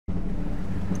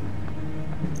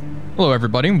Hello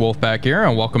everybody, Wolfpack here,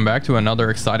 and welcome back to another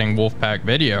exciting Wolfpack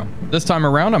video. This time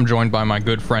around, I'm joined by my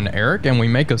good friend Eric, and we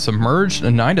make a submerged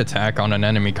night attack on an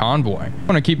enemy convoy. I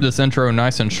want to keep this intro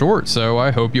nice and short, so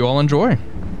I hope you all enjoy.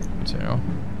 I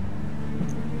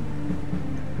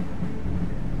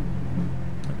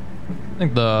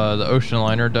think the ocean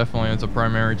liner definitely is a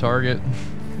primary target.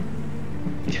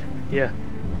 Yeah.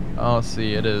 Oh, let's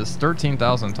see, it is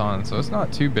 13,000 tons, so it's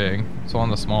not too big. It's one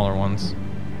of the smaller ones.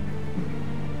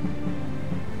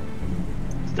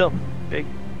 Still big.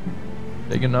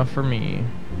 Big enough for me.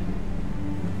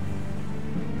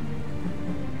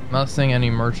 I'm not seeing any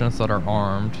merchants that are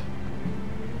armed.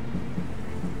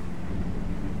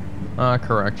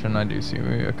 Correction, I do see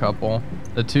a couple.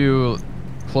 The two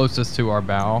closest to our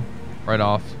bow, right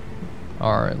off,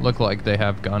 look like they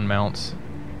have gun mounts.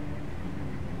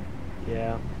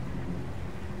 Yeah.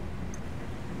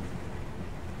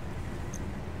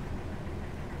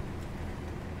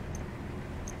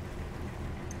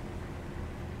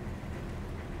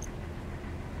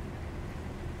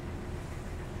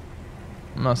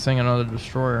 I'm not seeing another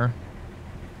destroyer.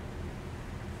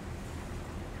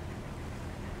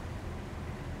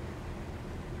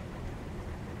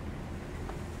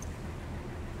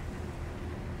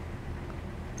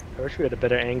 I wish we had a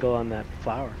better angle on that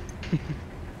flower.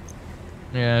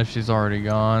 Yeah, she's already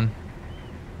gone.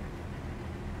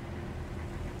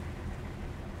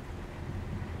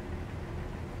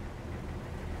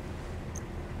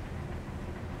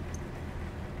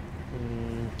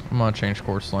 I'm gonna change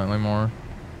course slightly more.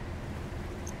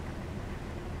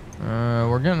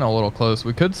 We're getting a little close.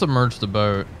 We could submerge the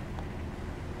boat.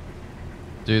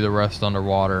 Do the rest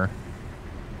underwater.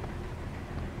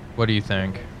 What do you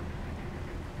think?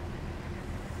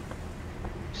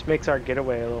 Just makes our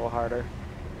getaway a little harder.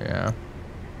 Yeah.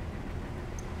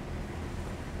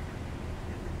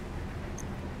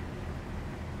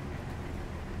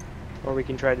 Or we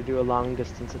can try to do a long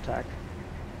distance attack.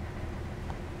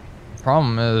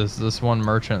 Problem is this one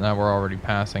merchant that we're already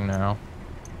passing now.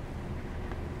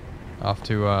 Off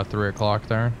to 3 o'clock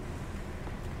there.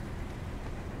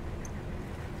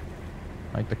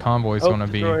 Like the convoy's gonna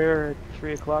be. Destroyer at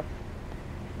 3 o'clock.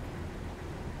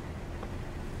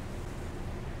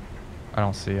 I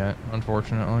don't see it,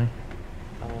 unfortunately.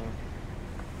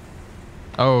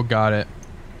 Oh, got it.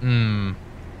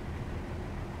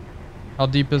 How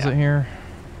deep is it here?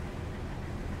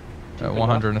 At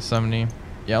 170.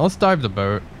 Yeah, let's dive the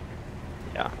boat.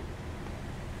 Yeah.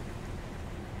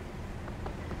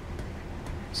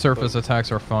 Surface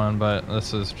attacks are fun, but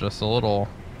this is just a little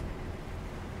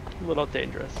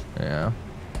dangerous. Yeah.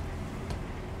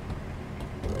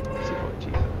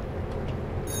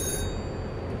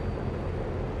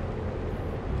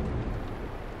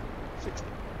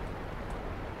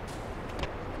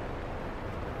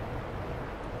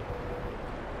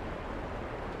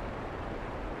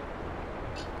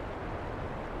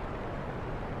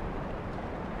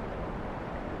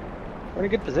 We're in a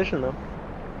good position though.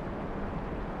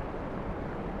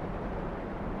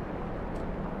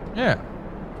 Yeah.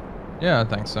 Yeah, I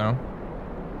think so.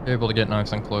 Be able to get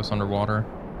nice and close underwater.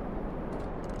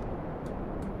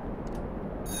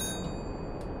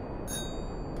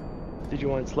 Did you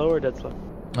want it slow or dead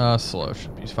slow? Slow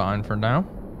should be fine for now.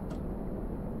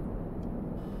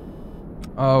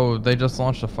 Oh, they just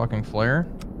launched a fucking flare?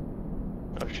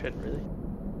 Oh shit, really?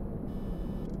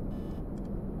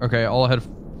 Okay, all ahead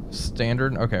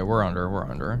standard. Okay, we're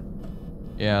under.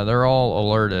 Yeah, they're all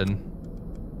alerted.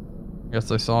 Guess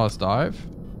they saw us dive.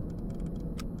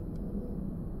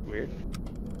 Weird.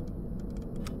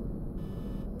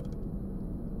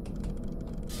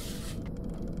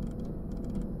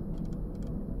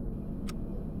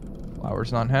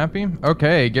 Flower's not happy.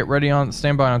 Okay, get ready on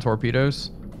standby on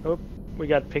torpedoes. Oh, we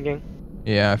got pinging.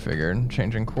 Yeah, I figured.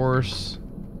 Changing course.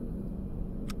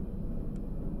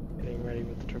 Getting ready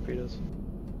with the torpedoes.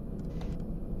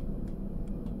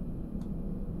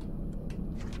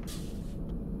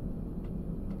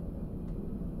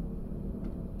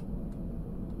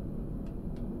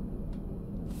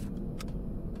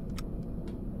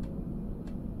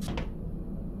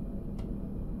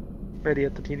 Ready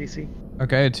at the TDC.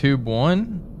 Okay, tube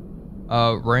 1.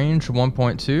 Range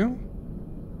 1.2.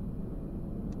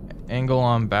 Angle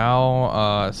on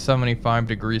bow, 75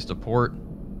 degrees to port.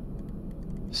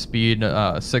 Speed,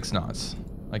 6 knots.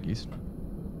 Like he's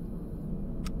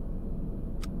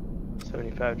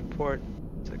 75 to port,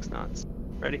 6 knots.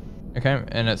 Ready? okay,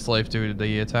 and it's slave to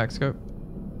the attack scope.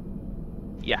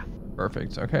 Yeah.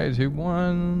 Perfect. Okay, tube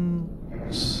 1.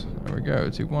 There we go.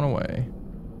 Tube 1 away.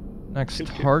 Next Tube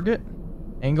target.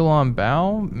 Angle on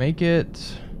bow. Make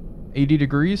it 80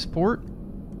 degrees port.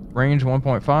 Range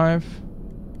 1.5.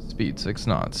 Speed 6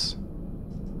 knots.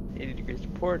 80 degrees to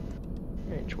port.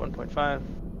 Range 1.5.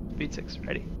 Speed 6.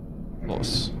 Ready.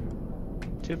 Close.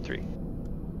 Tube 3.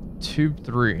 Tube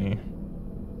 3.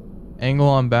 Angle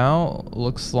on bow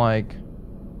looks like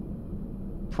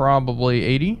probably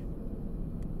 80.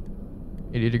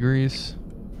 80 degrees.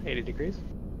 80 degrees.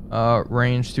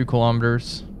 Range 2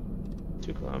 kilometers.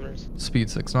 2 kilometers. Speed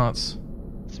 6 knots.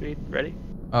 Speed. Ready.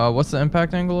 What's the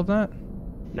impact angle of that?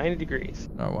 90 degrees.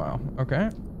 Oh, wow. Okay.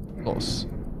 Close.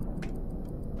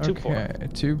 Tube 4. Okay,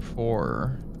 tube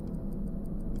 4.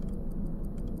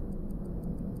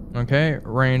 Okay,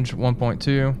 range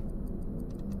 1.2.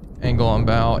 Angle on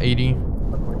bow 80.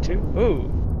 1.2.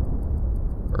 Ooh.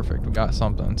 Perfect, we got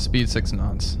something. Speed 6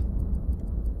 knots.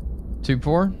 Tube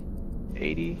 4.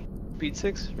 80. Speed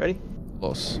 6. Ready.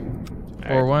 Close. All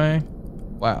 4 right. way.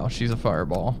 Wow, she's a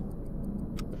fireball.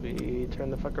 We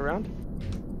turn the fuck around.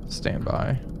 Stand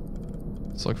by.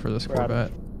 Let's look for this We're out of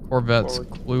Corvette. Corvette's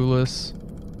forward. clueless.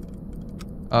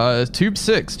 Tube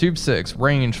 6. Tube 6.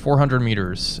 Range 400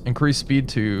 meters. Increase speed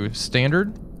to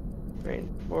standard. Range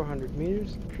 400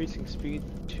 meters. Increasing speed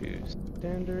to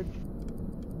standard.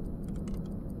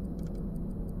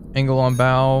 Angle on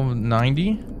bow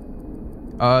 90.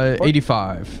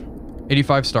 85.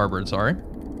 85 starboard, sorry.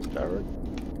 Starboard.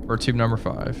 For tube number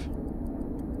 5.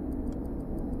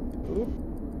 Ooh.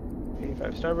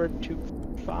 85 starboard. Tube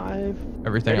 5.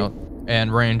 Everything Ready? else.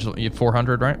 And range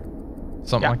 400, right?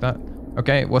 Something Yeah. like that.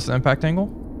 Okay, what's the impact angle?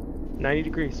 90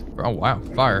 degrees. Oh, wow.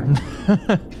 Fire.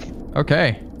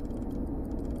 Okay.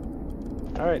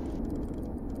 All right.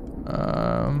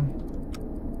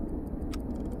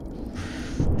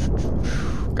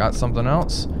 Got something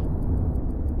else.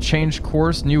 Change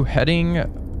course, new heading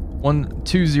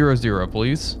 1200,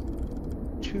 please.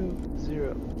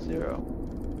 200.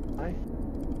 Aye.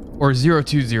 Or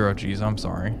 020, geez, I'm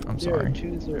sorry. I'm sorry.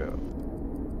 020.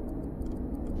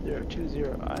 020.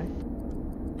 Aye.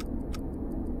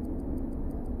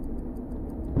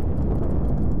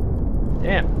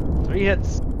 Damn. 3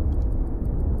 hits.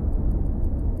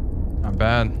 Not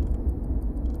bad.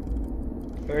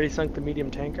 We already sunk the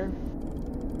medium tanker.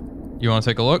 You want to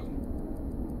take a look?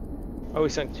 Oh, we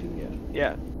sunk 2.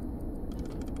 Yeah. Yeah.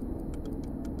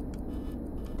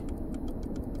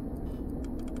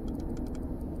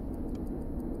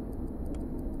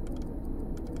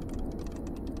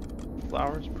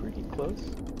 Flower's pretty close.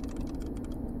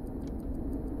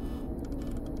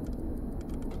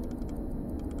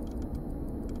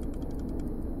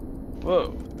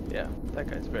 Whoa. Yeah, that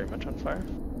guy's very much on fire.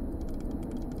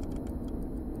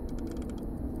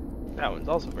 That one's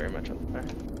also very much on fire.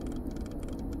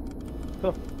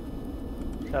 Cool.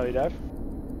 Shall we dive?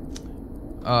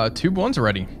 Tube 1's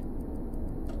ready.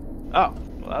 Oh,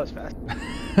 well that was fast.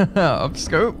 Up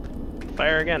scope.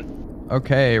 Fire again.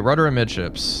 Okay, rudder and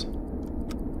midships.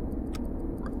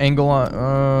 Angle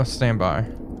on, standby.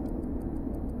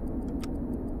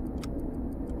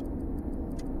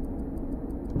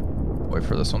 Wait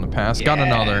for this one to pass. Got Yeah.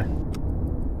 another.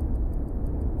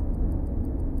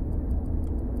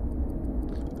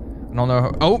 I don't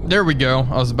know. Oh, there we go.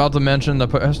 I was about to mention the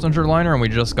passenger liner and we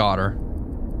just got her.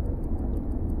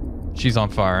 She's on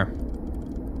fire.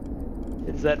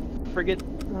 Is that frigate,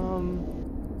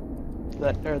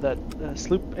 that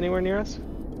sloop anywhere near us?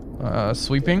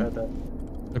 Sweeping. Or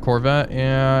The Corvette.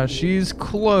 Yeah, she's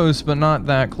close, but not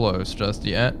that close just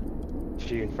yet. is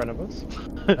she in front of us?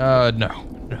 No.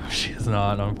 No, she is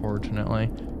not, unfortunately.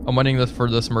 I'm waiting for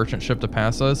this merchant ship to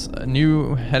pass us.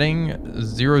 New heading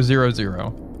 000.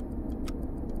 000.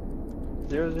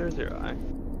 Aye.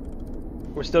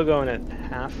 We're still going at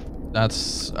half.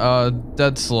 That's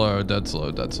dead slow,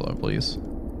 please.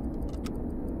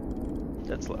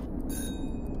 That's slow.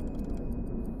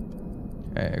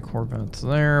 Okay, Corvette's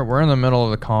there. We're in the middle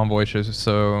of the convoy,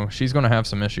 so she's gonna have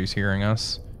some issues hearing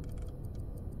us.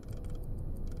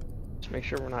 Just make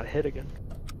sure we're not hit again.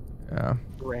 Yeah.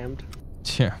 Rammed.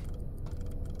 Yeah.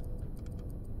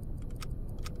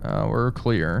 We're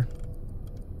clear.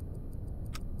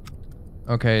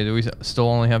 Okay, do we still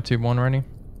only have tube 1 ready?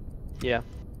 Yeah.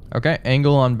 Okay,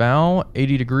 angle on bow,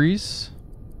 80 degrees.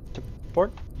 To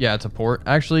port? Yeah, to port.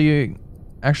 Actually,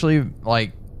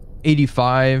 like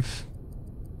 85,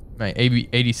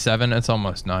 87. It's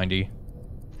almost 90.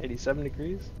 87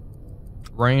 degrees.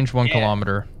 Range 1 Yeah.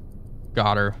 kilometer.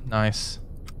 Got her. Nice.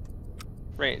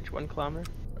 Range 1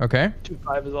 kilometer. Okay. Tube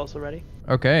 5 is also ready.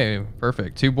 Okay.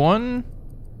 Perfect. Tube 1.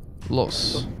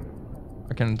 Los.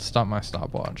 I can stop my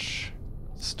stopwatch.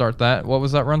 Start that. What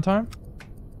was that runtime?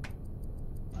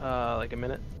 Like a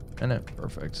minute.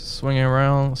 Perfect. Swinging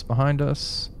around. It's behind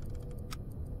us.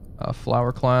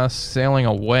 Flower class sailing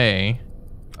away.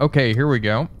 Okay, here we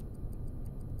go.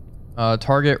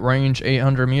 Target range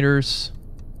 800 meters.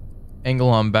 Angle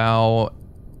on bow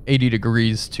 80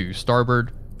 degrees to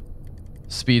starboard.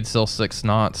 Speed still 6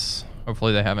 knots.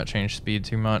 Hopefully they haven't changed speed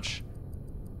too much.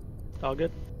 All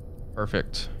good.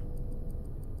 Perfect.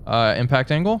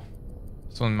 Impact angle?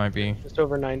 This one might be just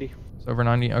over 90. It's over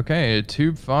 90. Okay,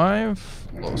 tube 5.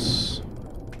 Close.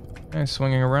 Okay,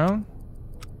 swinging around.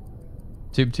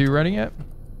 Tube 2 ready yet?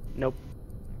 Nope.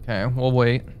 Okay, we'll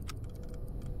wait.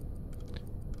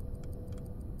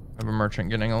 Have a merchant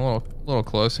getting a little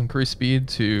close. Increase speed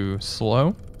to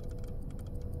slow.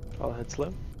 I'll head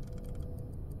slow.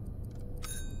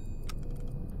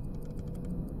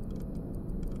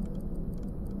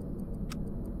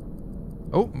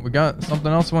 Oh, we got something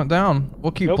else went down.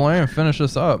 We'll keep playing and finish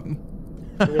this up. We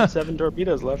have 7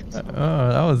 torpedoes left. So. Oh,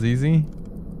 that was easy.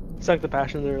 Sunk the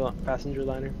passenger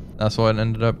liner. That's what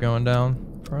ended up going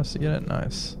down for us to get it.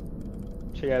 Nice.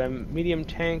 So you got a medium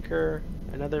tanker,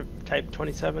 another type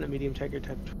 27, a medium tanker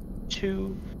type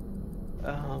 2,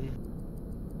 a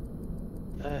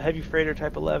heavy freighter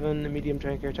type 11, a medium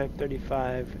tanker type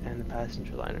 35, and a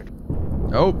passenger liner.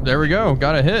 Oh, there we go.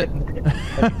 Got a hit.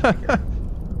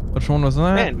 Which one was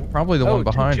that? Man. Probably the one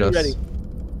behind tube us. Ready.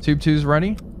 Tube 2's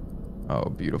ready? Oh,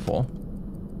 beautiful.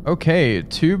 Okay,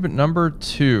 tube number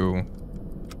 2.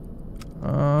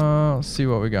 Let's see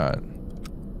what we got.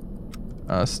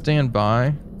 Stand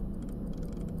by.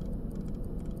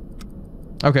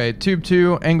 Okay, tube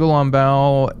 2, angle on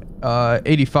bow,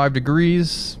 85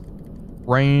 degrees,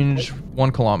 range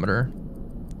 1 kilometer.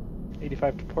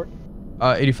 85 to port?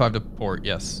 85 to port,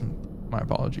 yes. My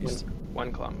apologies.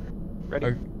 1 kilometer.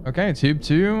 Ready? Okay, tube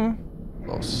 2,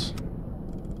 close.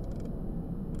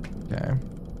 Okay.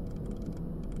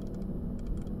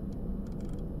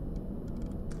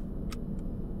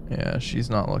 Yeah, she's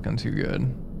not looking too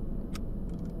good.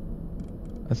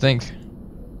 I think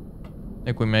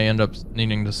we may end up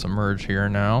needing to submerge here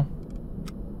now.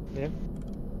 Yeah.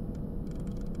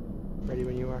 Ready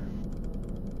when you are.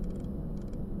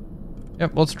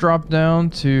 Yep, let's drop down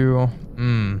to...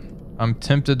 I'm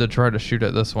tempted to try to shoot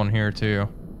at this one here too.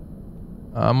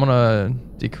 I'm gonna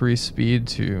decrease speed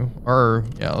to...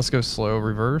 yeah, let's go slow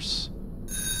reverse.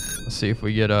 Let's see if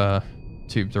we get a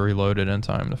tube 3 loaded in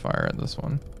time to fire at this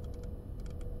one.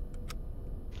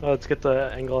 Well, let's get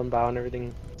the angle and bow and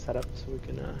everything set up so we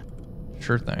can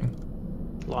Sure thing.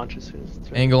 launch as soon as it's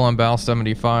ready. Angle on bow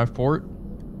 75 port.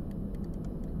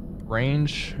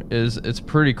 Range is, it's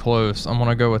pretty close. I'm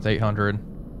gonna go with 800.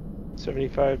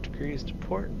 75 degrees to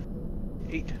port.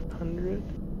 800.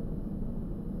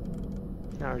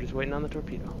 Now we're just waiting on the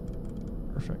torpedo.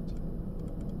 Perfect.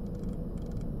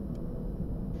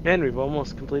 Man, we've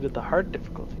almost completed the hard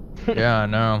difficulty. Yeah, I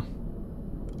know.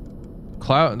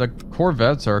 The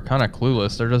Corvettes are kind of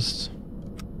clueless. They're just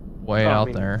way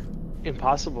out there.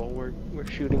 Impossible. We're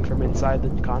shooting from inside the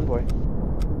convoy.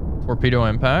 Torpedo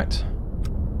impact.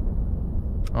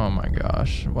 Oh my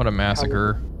gosh, what a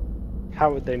massacre.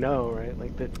 How would they know, right?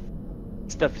 Like, the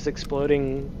stuff is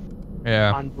exploding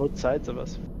on both sides of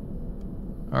us.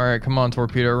 Alright, come on,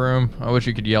 torpedo room. I wish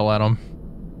you could yell at them.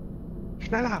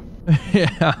 Schneider!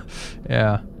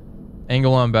 Yeah.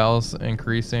 Angle on bows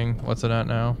increasing. What's it at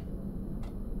now?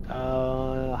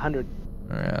 100.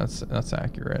 Yeah, that's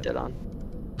accurate. Dead on.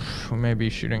 We may be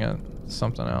shooting at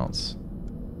something else.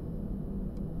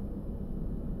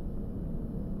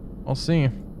 We'll see.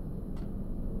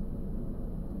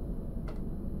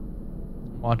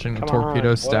 Watching the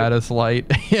torpedo status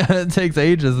light. Yeah, it takes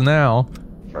ages now.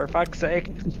 For fuck's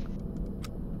sake.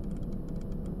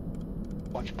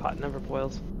 Watch pot never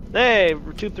boils. Hey,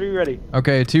 tube 3 ready.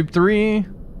 Okay, tube 3.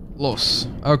 Los.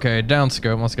 Okay, down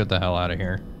scope. Let's get the hell out of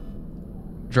here.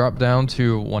 Drop down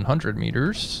to 100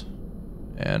 meters.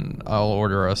 And I'll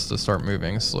order us to start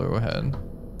moving slow ahead.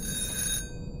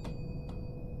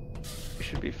 We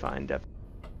should be fine, Dep.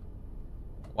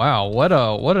 Wow, what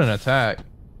an attack.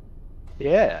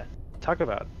 Yeah. Talk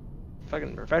about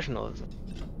fucking professionalism.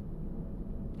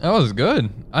 That was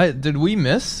good. Did we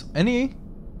miss any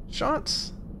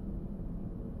shots?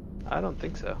 I don't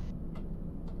think so.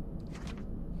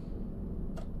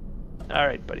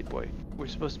 Alright, buddy boy. We're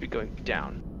supposed to be going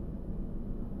down.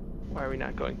 Why are we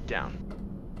not going down?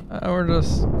 We're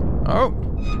just... Oh!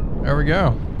 There we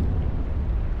go.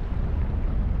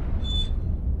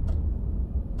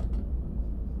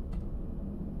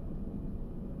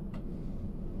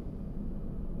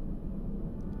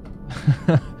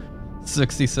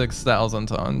 $66,000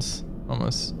 tons.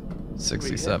 Almost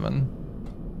 67.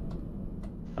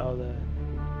 Oh,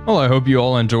 Well, I hope you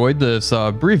all enjoyed this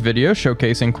brief video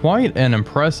showcasing quite an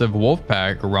impressive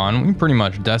Wolfpack run. We pretty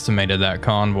much decimated that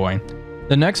convoy.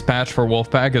 The next patch for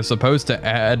Wolfpack is supposed to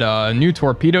add new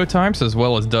torpedo types as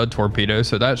well as dud torpedoes,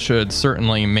 so that should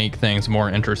certainly make things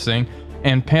more interesting.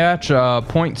 And patch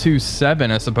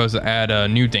 0.27 is supposed to add a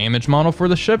new damage model for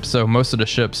the ship, so most of the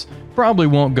ships probably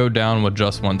won't go down with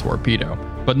just one torpedo.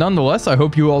 But nonetheless, I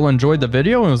hope you all enjoyed the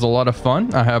video. It was a lot of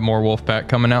fun. I have more Wolfpack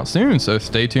coming out soon, so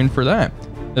stay tuned for that.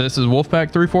 This is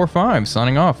Wolfpack 345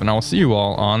 signing off, and I will see you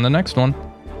all on the next one.